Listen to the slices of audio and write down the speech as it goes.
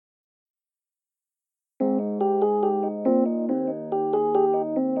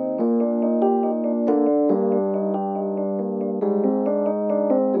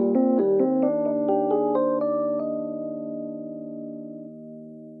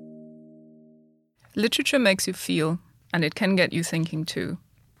Literature makes you feel, and it can get you thinking too.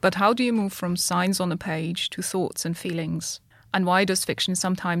 But how do you move from signs on a page to thoughts and feelings? And why does fiction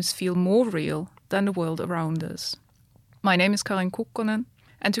sometimes feel more real than the world around us? My name is Karin Kukkonen,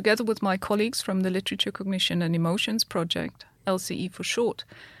 and together with my colleagues from the Literature, Cognition and Emotions Project, LCE for short,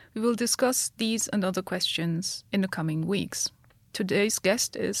 we will discuss these and other questions in the coming weeks. Today's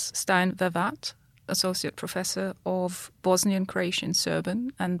guest is Stijn Vervaat, Associate Professor of Bosnian, Croatian,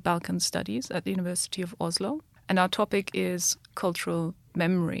 Serbian and Balkan Studies at the University of Oslo. And our topic is cultural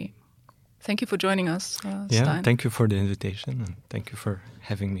memory. Thank you for joining us, Stijn. Thank you for the invitation and thank you for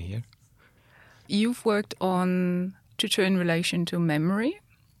having me here. You've worked on literature in relation to memory,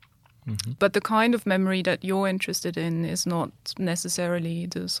 but the kind of memory that you're interested in is not necessarily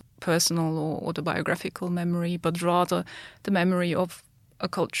this personal or autobiographical memory, but rather the memory of a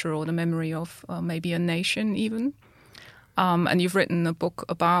culture or the memory of maybe a nation even. And you've written a book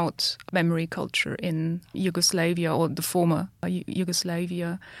about memory culture in Yugoslavia or the former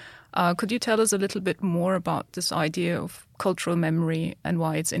Yugoslavia. Could you tell us a little bit more about this idea of cultural memory and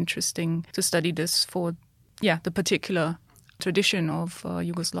why it's interesting to study this for the particular tradition of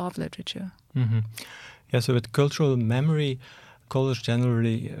Yugoslav literature? So with cultural memory, scholars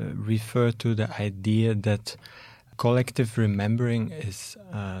generally refer to the idea that collective remembering is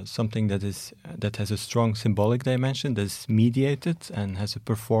something that has a strong symbolic dimension, that is mediated and has a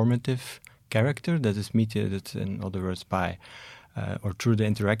performative character, that is mediated, in other words, by or through the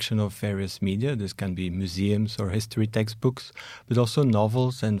interaction of various media. This can be museums or history textbooks, but also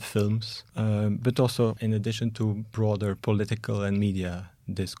novels and films, but also in addition to broader political and media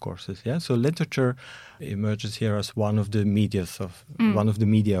discourses. So literature emerges here as one of the media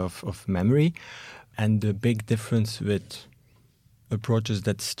of memory. And the big difference with approaches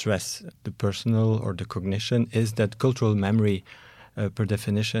that stress the personal or the cognition is that cultural memory, per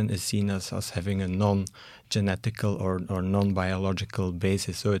definition, is seen as having a non-genetical or non-biological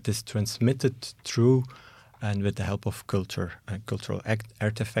basis. So it is transmitted through and with the help of culture, cultural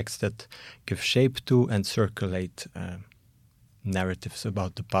artifacts that give shape to and circulate narratives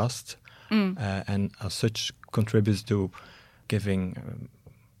about the past, and as such contributes to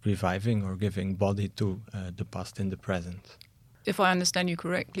reviving or giving body to the past in the present. If I understand you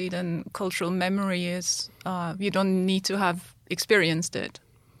correctly, then cultural memory is you don't need to have experienced it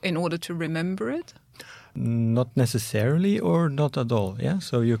in order to remember it? Not necessarily or not at all.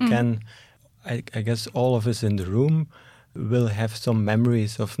 So you can, I guess all of us in the room will have some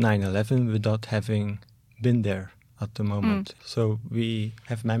memories of 9/11 without having been there at the moment. So we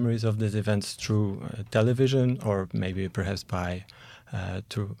have memories of these events through television or maybe perhaps by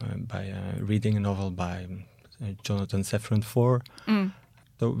reading a novel by Jonathan Safran Foer.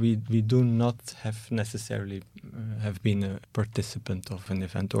 So we do not have necessarily have been a participant of an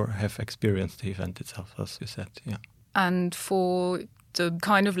event or have experienced the event itself, as you said. And for the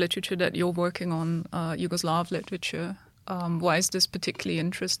kind of literature that you're working on, Yugoslav literature, why is this particularly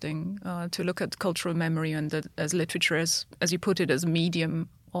interesting to look at cultural memory and as literature, as you put it, as a medium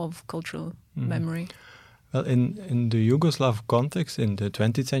of cultural memory? Well, in the Yugoslav context, in the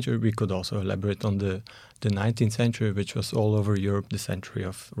 20th century, we could also elaborate on the 19th century, which was all over Europe, the century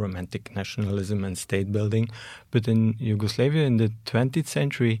of romantic nationalism and state building. But in Yugoslavia, in the 20th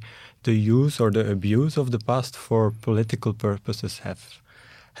century, the use or the abuse of the past for political purposes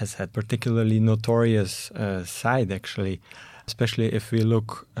has had particularly notorious side, actually, especially if we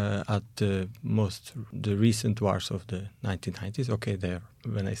look at the recent wars of the 1990s. Okay,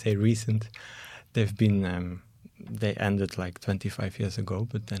 when I say recent, they've been, they ended like 25 years ago,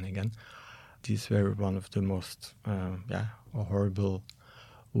 but then again, these were one of the most horrible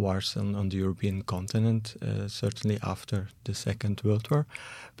wars on the European continent, certainly after the Second World War.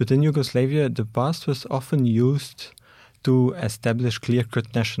 But in Yugoslavia, the past was often used to establish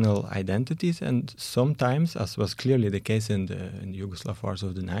clear-cut national identities, and sometimes, as was clearly the case in the Yugoslav wars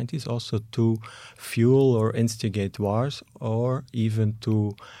of the 90s, also to fuel or instigate wars, or even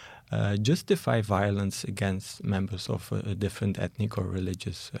to justify violence against members of a different ethnic or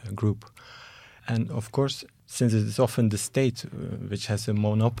religious group. And of course, since it is often the state which has a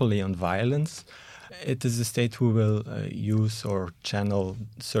monopoly on violence, it is the state who will use or channel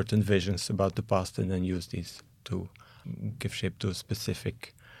certain visions about the past and then use these to give shape to a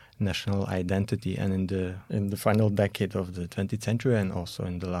specific national identity. And in the final decade of the 20th century and also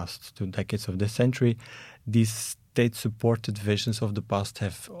in the last 2 decades of this century, these state-supported visions of the past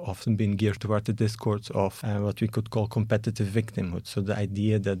have often been geared toward the discourse of what we could call competitive victimhood. So the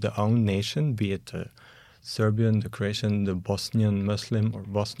idea that the own nation, be it the Serbian, the Croatian, the Bosnian Muslim or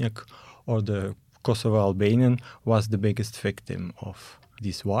Bosniak, or the Kosovo Albanian, was the biggest victim of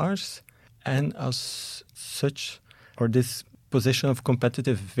these wars. And as such, or this position of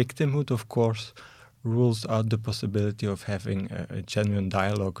competitive victimhood, of course, rules out the possibility of having a genuine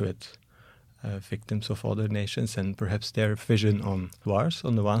dialogue with victims of other nations and perhaps their vision on wars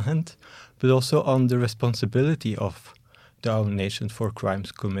on the one hand, but also on the responsibility of their own nation for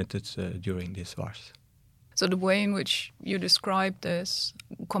crimes committed during these wars. So the way in which you describe this,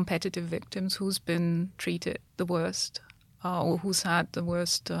 competitive victims, who's been treated the worst or who's had the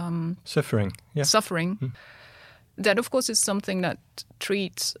worst suffering, that of course is something that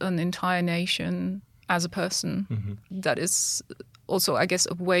treats an entire nation as a person. That is also, I guess,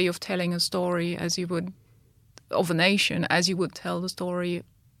 a way of telling a story of a nation as you would tell the story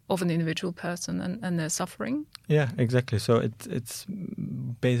of an individual person and their suffering. Yeah, exactly. So it's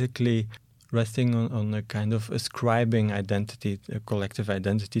basically resting on a kind of ascribing identity, a collective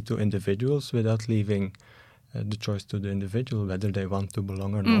identity to individuals without leaving the choice to the individual whether they want to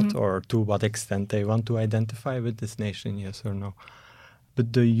belong or not, or to what extent they want to identify with this nation, yes or no.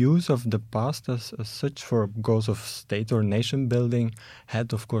 But the use of the past as such for goals of state or nation building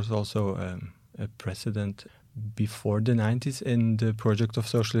had, of course, also a precedent before the 90s in the project of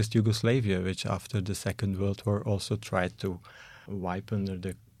socialist Yugoslavia, which after the Second World War also tried to wipe under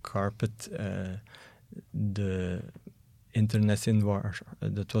the carpet the internecine war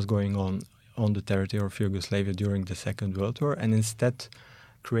that was going on the territory of Yugoslavia during the Second World War, and instead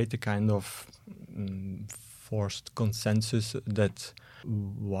create a kind of forced consensus that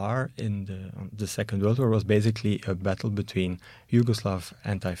war in the Second World War was basically a battle between Yugoslav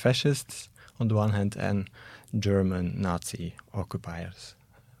anti-fascists on the one hand and German Nazi occupiers.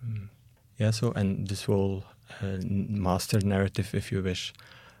 And this whole master narrative, if you wish,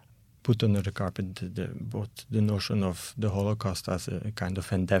 put under the carpet both the notion of the Holocaust as a kind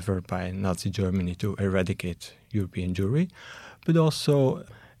of endeavor by Nazi Germany to eradicate European Jewry, but also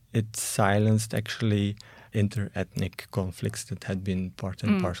it silenced actually inter-ethnic conflicts that had been part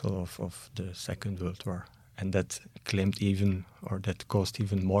and parcel of the Second World War, and that that caused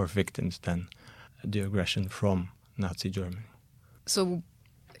even more victims than the aggression from Nazi Germany. So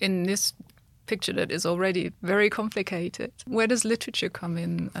in this picture that is already very complicated, where does literature come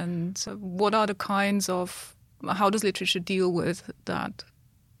in, and what are the how does literature deal with that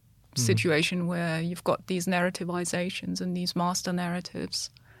situation where you've got these narrativizations and these master narratives?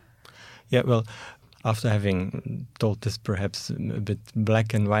 Yeah, well, after having told this perhaps a bit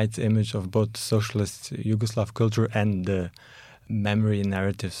black and white image of both socialist Yugoslav culture and the memory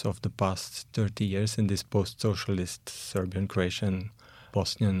narratives of the past 30 years in this post-socialist Serbian, Croatian,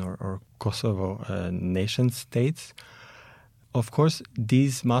 Bosnian or Kosovo nation states, of course,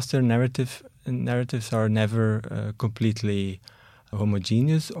 these master narratives are never completely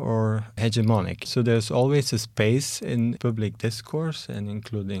homogeneous or hegemonic. So there's always a space in public discourse and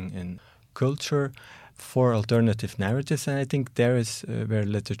including in culture for alternative narratives, and I think there is where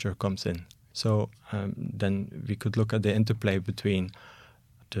literature comes in. So then we could look at the interplay between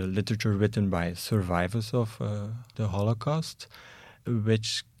the literature written by survivors of the Holocaust,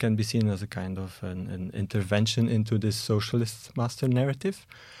 which can be seen as a kind of an intervention into this socialist master narrative,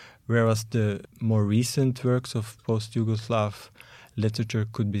 whereas the more recent works of post-Yugoslav literature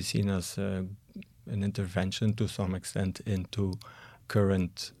could be seen as an intervention to some extent into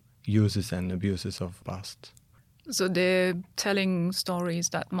current uses and abuses of past. So they're telling stories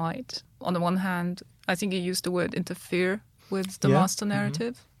that might, on the one hand, I think you used the word interfere with the master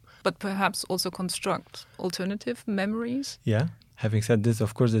narrative, but perhaps also construct alternative memories. Yeah. Having said this,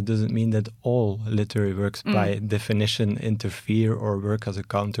 of course, it doesn't mean that all literary works by definition interfere or work as a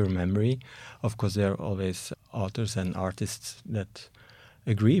counter-memory. Of course, there are always authors and artists that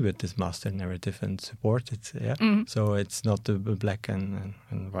agree with this master narrative and support it. Yeah? So it's not a black and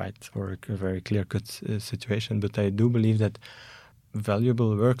white or a very clear-cut situation, but I do believe that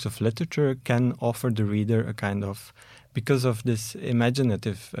valuable works of literature can offer the reader a kind of, because of this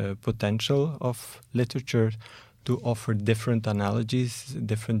imaginative potential of literature, to offer different analogies,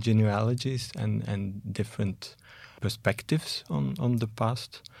 different genealogies, and different perspectives on the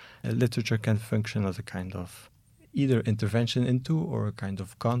past. Literature can function as a kind of either intervention into or a kind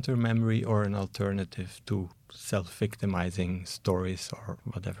of counter-memory or an alternative to self-victimizing stories or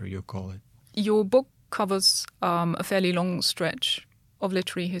whatever you call it. Your book covers a fairly long stretch of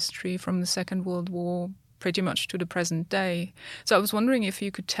literary history from the Second World War pretty much to the present day. So I was wondering if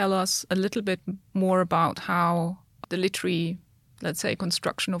you could tell us a little bit more about how the literary, let's say,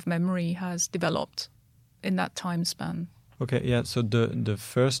 construction of memory has developed in that time span. Okay, yeah, so the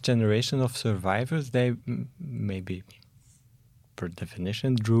first generation of survivors, they maybe, per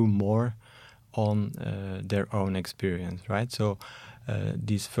definition, drew more on their own experience, right? So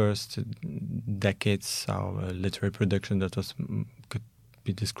these first decades saw literary production that could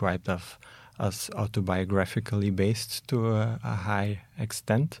be described as autobiographically based to a high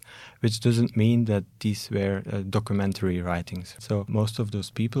extent, which doesn't mean that these were documentary writings. So most of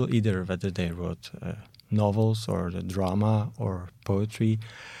those people, either whether they wrote novels or the drama or poetry,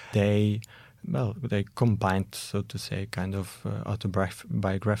 they combined, so to say, kind of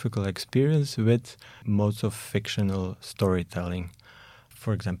autobiographical experience with modes of fictional storytelling.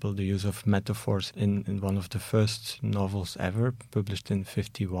 For example, the use of metaphors in one of the first novels ever, published in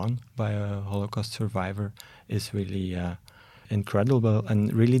 1951 by a Holocaust survivor, is really incredible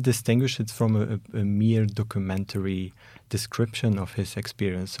and really distinguishes it from a mere documentary description of his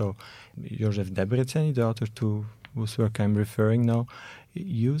experience. So Josef Debreceni, the author to whose work I'm referring now,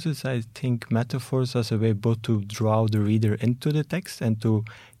 uses, I think, metaphors as a way both to draw the reader into the text and to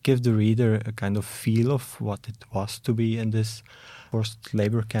give the reader a kind of feel of what it was to be in this forced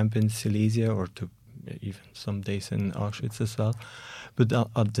labor camp in Silesia, or to even some days in Auschwitz as well. But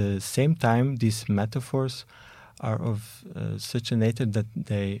at the same time, these metaphors are of such a nature that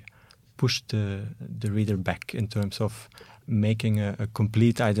they push the reader back in terms of making a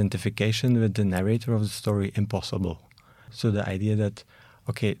complete identification with the narrator of the story impossible. So the idea that,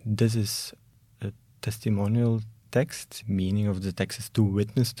 okay, this is a testimonial text, meaning of the text is to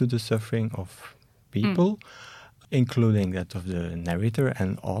witness to the suffering of people, including that of the narrator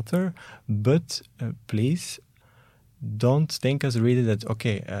and author, but please don't think as a reader that,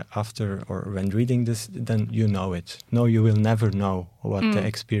 okay, after or when reading this, then you know it. No, you will never know what the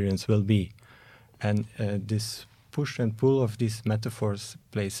experience will be. And this push and pull of these metaphors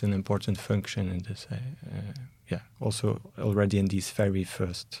plays an important function in this. Also already in these very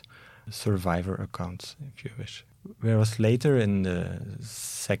first survivor accounts, if you wish. Whereas later in the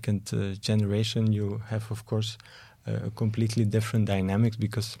second generation, you have, of course, a completely different dynamics,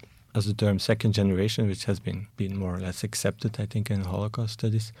 because as the term second generation, which has been more or less accepted, I think, in Holocaust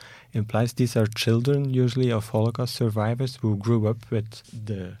studies, implies these are children usually of Holocaust survivors who grew up with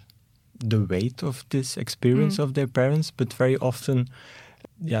the weight of this experience of their parents, but very often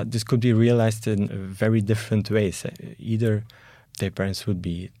this could be realized in very different ways. Either their parents would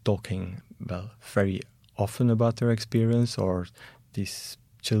be talking, very often about their experience, or these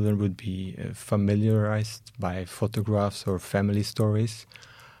children would be familiarized by photographs or family stories.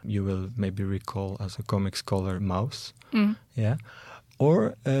 You will maybe recall, as a comic scholar, Maus.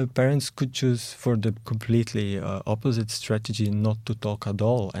 Or parents could choose for the completely opposite strategy, not to talk at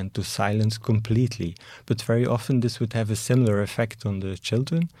all and to silence completely. But very often this would have a similar effect on the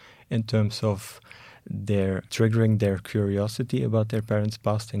children in terms of their triggering their curiosity about their parents'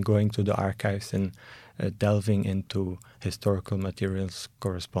 past and going to the archives and delving into historical materials,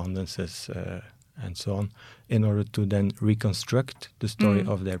 correspondences, and so on, in order to then reconstruct the story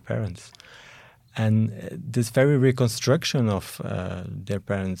of their parents. And this very reconstruction of their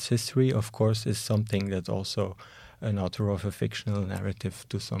parents' history, of course, is something that also an author of a fictional narrative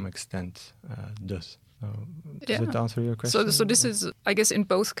to some extent does. Does it answer your question? So this is, I guess, in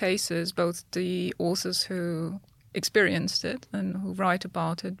both cases, both the authors who experienced it and who write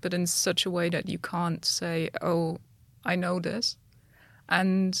about it, but in such a way that you can't say, oh, I know this,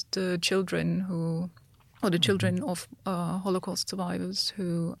 and the children of Holocaust survivors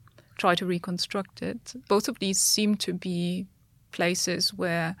who try to reconstruct it. Both of these seem to be places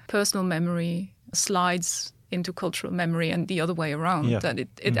where personal memory slides into cultural memory and the other way around. That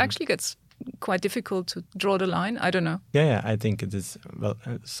it actually gets quite difficult to draw the line. I don't know. Yeah, I think it is. Well,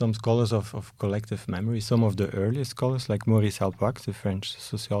 some scholars of collective memory, some of the earliest scholars, like Maurice Halbwachs, the French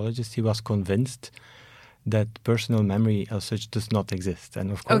sociologist, he was convinced that personal memory as such does not exist.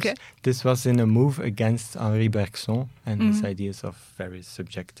 And of course, this was in a move against Henri Bergson and his ideas of very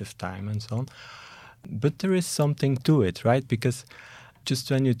subjective time and so on. But there is something to it, right? Because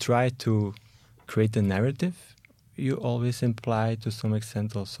just when you try to create a narrative, you always imply to some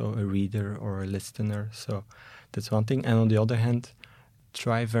extent also a reader or a listener. So that's one thing. And on the other hand,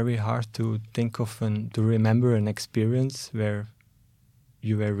 try very hard to think of to remember an experience where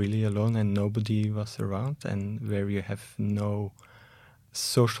you were really alone and nobody was around, and where you have no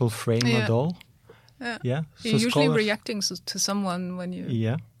social frame at all. Yeah. So you're usually reacting to someone when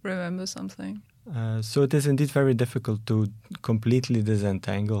you remember something. So it is indeed very difficult to completely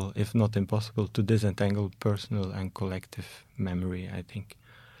disentangle, if not impossible, to disentangle personal and collective memory, I think.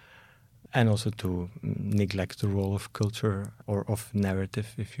 And also to neglect the role of culture or of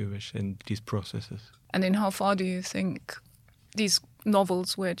narrative, if you wish, in these processes. And in how far do you think these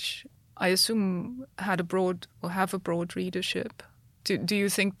novels, which I assume have a broad readership, do you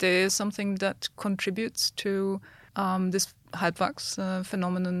think there is something that contributes to this Halbwachs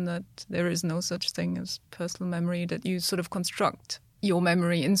phenomenon, that there is no such thing as personal memory, that you sort of construct your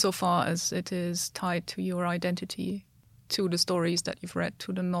memory insofar as it is tied to your identity, to the stories that you've read,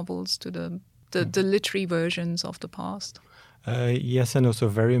 to the novels, to the literary versions of the past. Yes, and also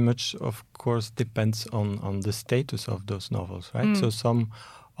very much, of course, depends on the status of those novels, right? So some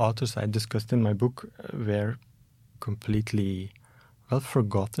authors I discussed in my book were completely, well,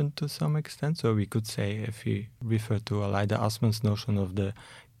 forgotten to some extent. So we could say, if we refer to Aleida Assmann's notion of the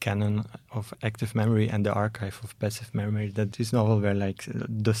canon of active memory and the archive of passive memory, that these novels were like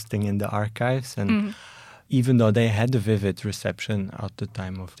dusting in the archives. And even though they had a vivid reception at the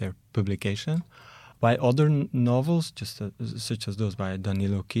time of their publication, by other novels, just such as those by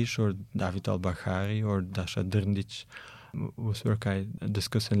Danilo Kish or David Al-Baghari or Dasha Drndic, whose work I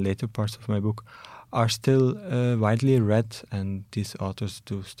discuss in later parts of my book, are still widely read, and these authors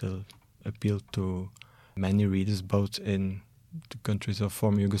do still appeal to many readers, both in the countries of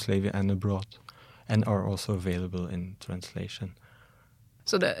former Yugoslavia and abroad, and are also available in translation.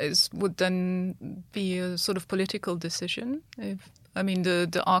 So that would then be a sort of political decision.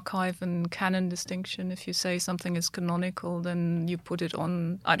 The archive and canon distinction, if you say something is canonical, then you put it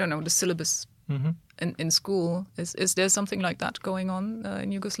on, I don't know, the syllabus in school. Is there something like that going on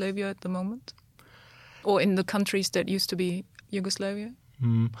in Yugoslavia at the moment? Or in the countries that used to be Yugoslavia?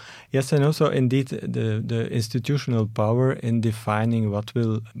 Yes, and also indeed the institutional power in defining what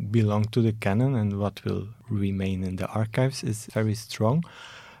will belong to the canon and what will remain in the archives is very strong,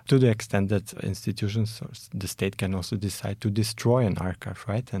 to the extent that institutions or the state can also decide to destroy an archive,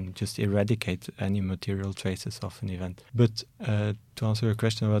 right, and just eradicate any material traces of an event. But to answer your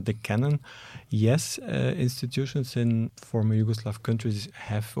question about the canon, yes, institutions in former Yugoslav countries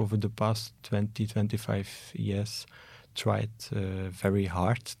have over the past 20-25 years tried very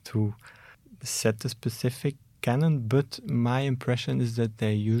hard to set a specific canon, but my impression is that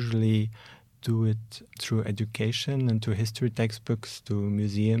they usually do it through education and through history textbooks, to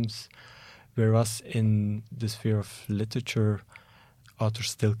museums, whereas in the sphere of literature,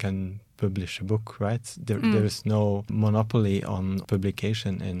 authors still can publish a book, right? There is no monopoly on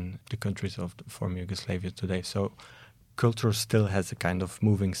publication in the countries of the former Yugoslavia today. So culture still has a kind of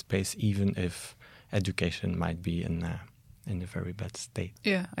moving space, even if education might be in a very bad state.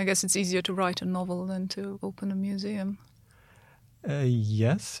 Yeah, I guess it's easier to write a novel than to open a museum.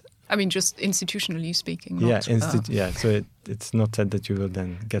 Yes. I mean, just institutionally speaking. So it's not said that you will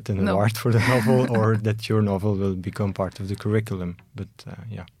then get an award for the novel or that your novel will become part of the curriculum. But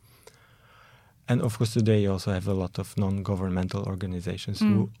yeah. And of course, today you also have a lot of non-governmental organizations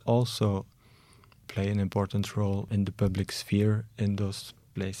who also play an important role in the public sphere in those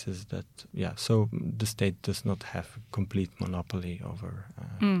places that, so the state does not have a complete monopoly over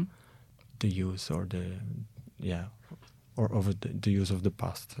the use or over the use of the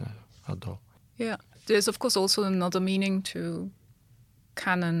past at all. Yeah. There's, of course, also another meaning to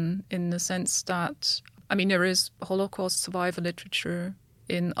canon in the sense that, there is Holocaust survivor literature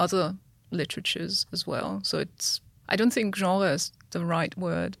in other literatures as well. So I don't think genre is the right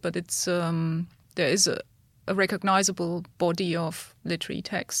word, but it's there is a recognizable body of literary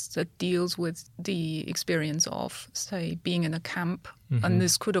texts that deals with the experience of, say, being in a camp. And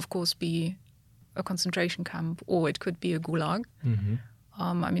this could, of course, be a concentration camp, or it could be a gulag.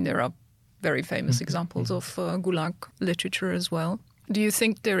 There are very famous examples of gulag literature as well. Do you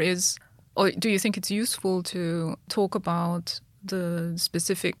think there is, or do you think it's useful to talk about the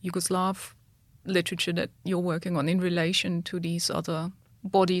specific Yugoslav literature that you're working on in relation to these other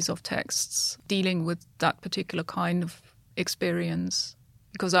bodies of texts dealing with that particular kind of experience?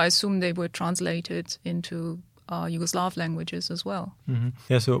 Because I assume they were translated into Yugoslav languages as well.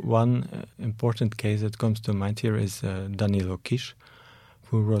 Yeah, so one important case that comes to mind here is Danilo Kish,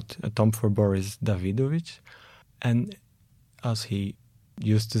 who wrote a Tom for Boris Davidovic. And as he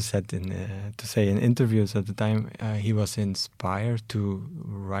used to say in interviews at the time, he was inspired to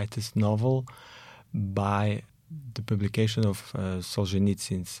write this novel by the publication of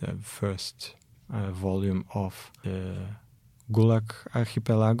Solzhenitsyn's first volume of the Gulag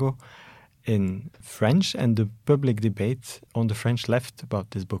Archipelago in French, and the public debate on the French left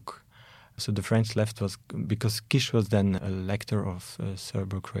about this book. So the French left was, because Kish was then a lecturer of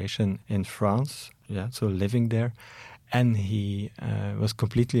Serbo-Croatian in France, so living there, and he was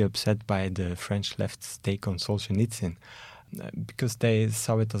completely upset by the French left's take on Solzhenitsyn, because they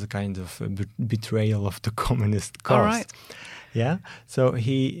saw it as a kind of betrayal of the communist cause. All right. Yeah, so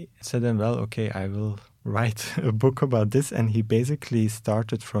he said then, well, okay, I will write a book about this, and he basically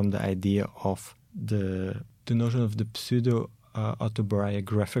started from the idea of the notion of the pseudo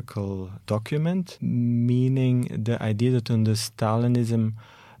autobiographical document, meaning the idea that under Stalinism,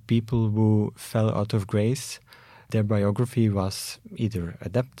 people who fell out of grace, their biography was either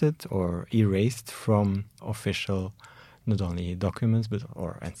adapted or erased from official, not only documents, but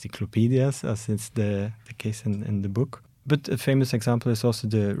or encyclopedias, as is the case in the book. But a famous example is also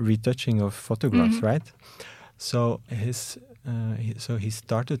the retouching of photographs, right? So he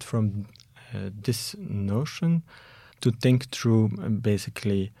started from this notion to think through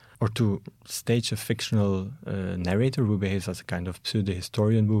basically, or to stage a fictional narrator who behaves as a kind of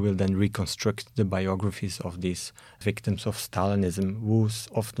pseudo-historian who will then reconstruct the biographies of these victims of Stalinism, who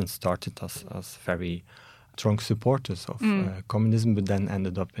often started as very strong supporters of communism, but then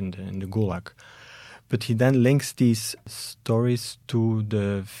ended up in the Gulag. But he then links these stories to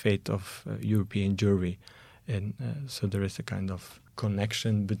the fate of European Jewry. And so there is a kind of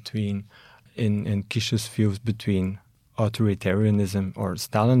connection between, in Kisch's views, between authoritarianism or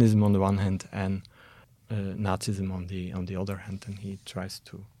Stalinism on the one hand and Nazism on the other hand, and he tries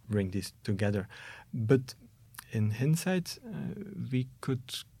to bring these together. But in hindsight, we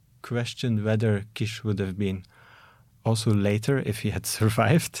could question whether Kisch would have been also later, if he had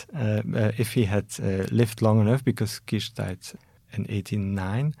survived, if he had lived long enough, because Kisch died in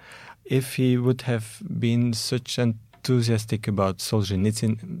 1809, if he would have been such enthusiastic about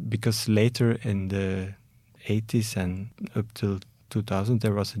Solzhenitsyn, because later in the 80s and up till 2000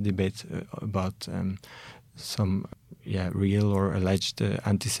 there was a debate about some real or alleged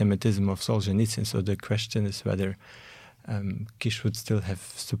anti-Semitism of Solzhenitsyn. So the question is whether Kisch would still have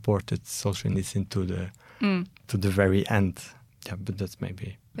supported Solzhenitsyn to the very end. Yeah, but that's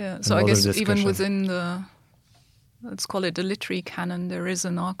maybe so I guess discussion. Even within the, let's call it the literary canon, there is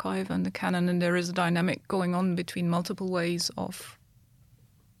an archive and the canon, and there is a dynamic going on between multiple ways of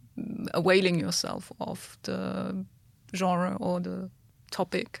availing yourself of the genre or the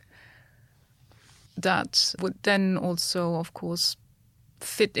topic that would then also, of course,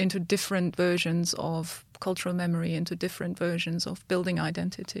 fit into different versions of cultural memory, into different versions of building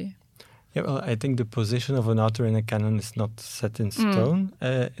identity. Yeah, well, I think the position of an author in a canon is not set in stone,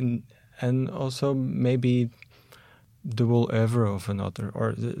 and also maybe the whole oeuvre of an author,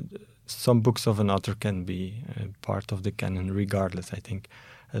 or some books of an author can be part of the canon regardless. I think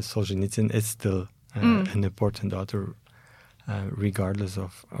Solzhenitsyn is still an important author regardless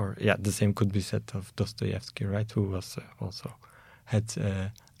of, the same could be said of Dostoevsky, right, who was also had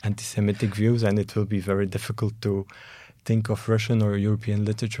anti-Semitic views, and it will be very difficult to think of Russian or European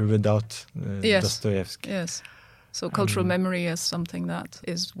literature without Dostoevsky. Yes. So cultural memory is something that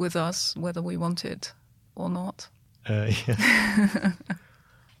is with us, whether we want it or not.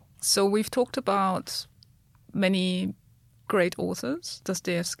 So we've talked about many great authors,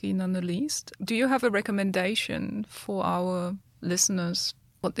 Dostoevsky none the least. Do you have a recommendation for our listeners,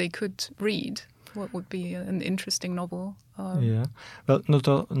 what they could read? What would be an interesting novel? Well,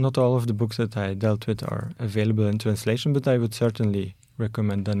 not all of the books that I dealt with are available in translation, but I would certainly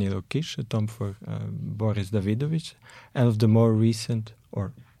recommend Danilo Kisch, a tome for Boris Davidovich, and of the more recent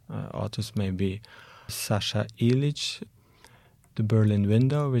authors maybe Sasha Illich, The Berlin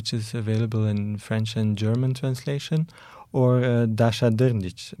Window, which is available in French and German translation, or Dasha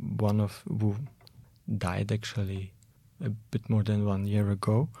Drnic, one of who died actually a bit more than 1 year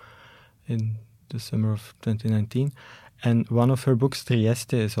ago in the summer of 2019. And one of her books,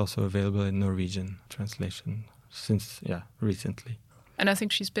 Trieste, is also available in Norwegian translation since, recently. And I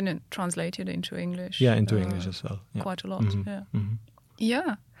think she's been translated into English. Yeah, into English as well. Yeah. Quite a lot,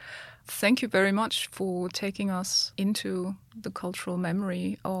 Yeah. Thank you very much for taking us into the cultural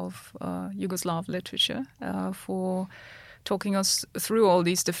memory of Yugoslav literature, for talking us through all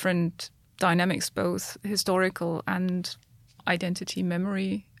these different dynamics, both historical and identity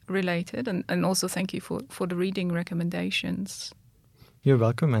memory related, and also thank you for the reading recommendations. You're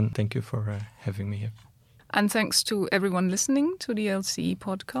welcome, and thank you for having me here. And thanks to everyone listening to the LCE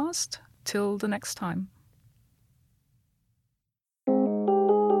podcast. Till the next time.